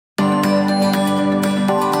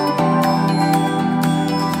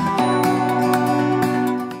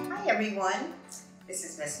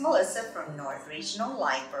Melissa from North Regional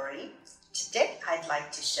Library. Today I'd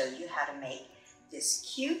like to show you how to make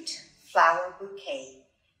this cute flower bouquet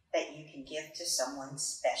that you can give to someone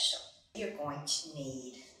special. You're going to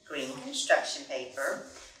need green construction paper,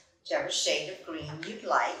 whichever shade of green you'd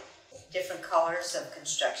like, different colors of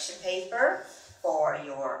construction paper for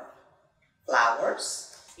your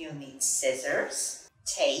flowers. You'll need scissors,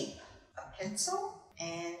 tape, a pencil,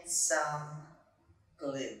 and some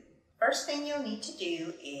glue. First thing you'll need to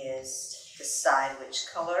do is decide which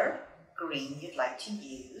color green you'd like to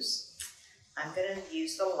use. I'm going to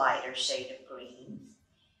use the lighter shade of green,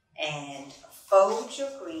 and fold your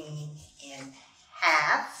green in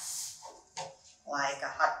half like a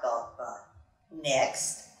hot dog bun.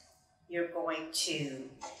 Next, you're going to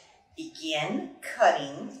begin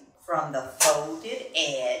cutting from the folded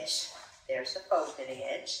edge. There's the folded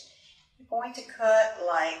edge. You're going to cut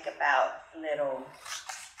like about little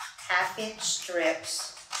half-inch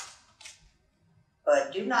strips,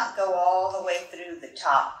 but do not go all the way through the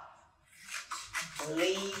top.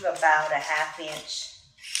 Leave about a half-inch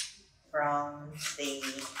from the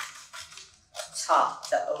top,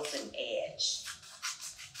 the open edge.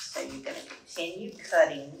 So you're going to continue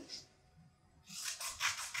cutting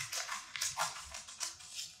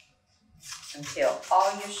until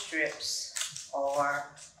all your strips are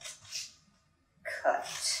cut.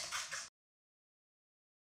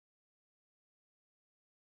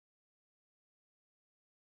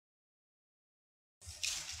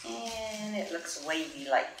 And it looks wavy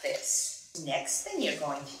like this. Next thing you're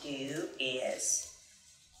going to do is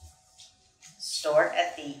start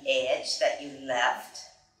at the edge that you left,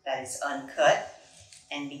 that is uncut,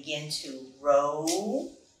 and begin to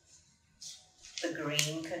roll the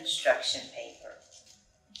green construction paper.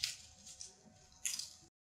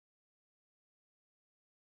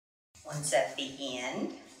 Once at the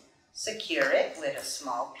end, secure it with a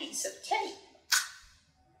small piece of tape.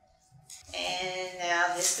 And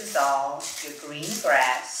now this is all your green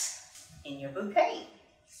grass in your bouquet.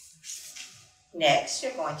 Next,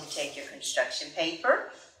 you're going to take your construction paper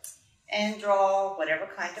and draw whatever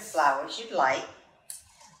kind of flowers you'd like.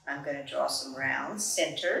 I'm going to draw some round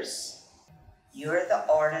centers. You're the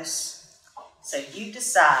artist, so you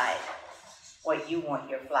decide what you want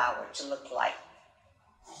your flower to look like.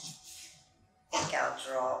 I think I'll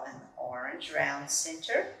draw an orange round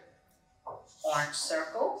center. Orange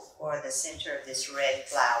circle for the center of this red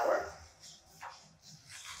flower.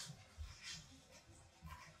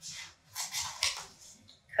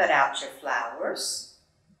 Cut out your flowers.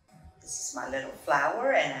 This is my little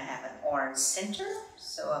flower and I have an orange center,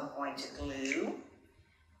 so I'm going to glue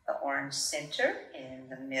the orange center in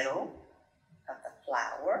the middle of the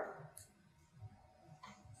flower.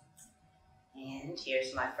 And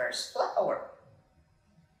here's my first flower.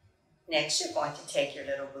 Next, you're going to take your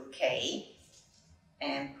little bouquet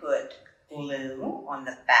and put glue on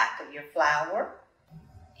the back of your flower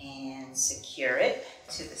and secure it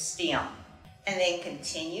to the stem. And then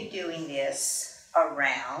continue doing this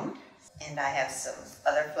around. And I have some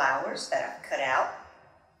other flowers that I've cut out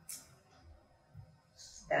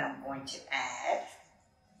that I'm going to add.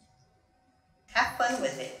 Have fun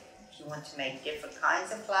with it. If you want to make different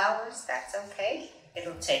kinds of flowers, that's okay.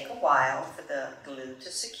 It'll take a while for the glue to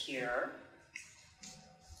secure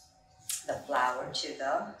the flower to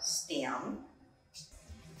the stem.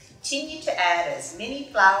 Continue to add as many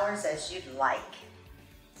flowers as you'd like,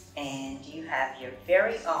 and you have your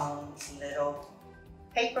very own little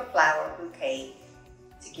paper flower bouquet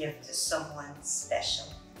to give to someone special.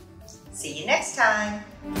 See you next time.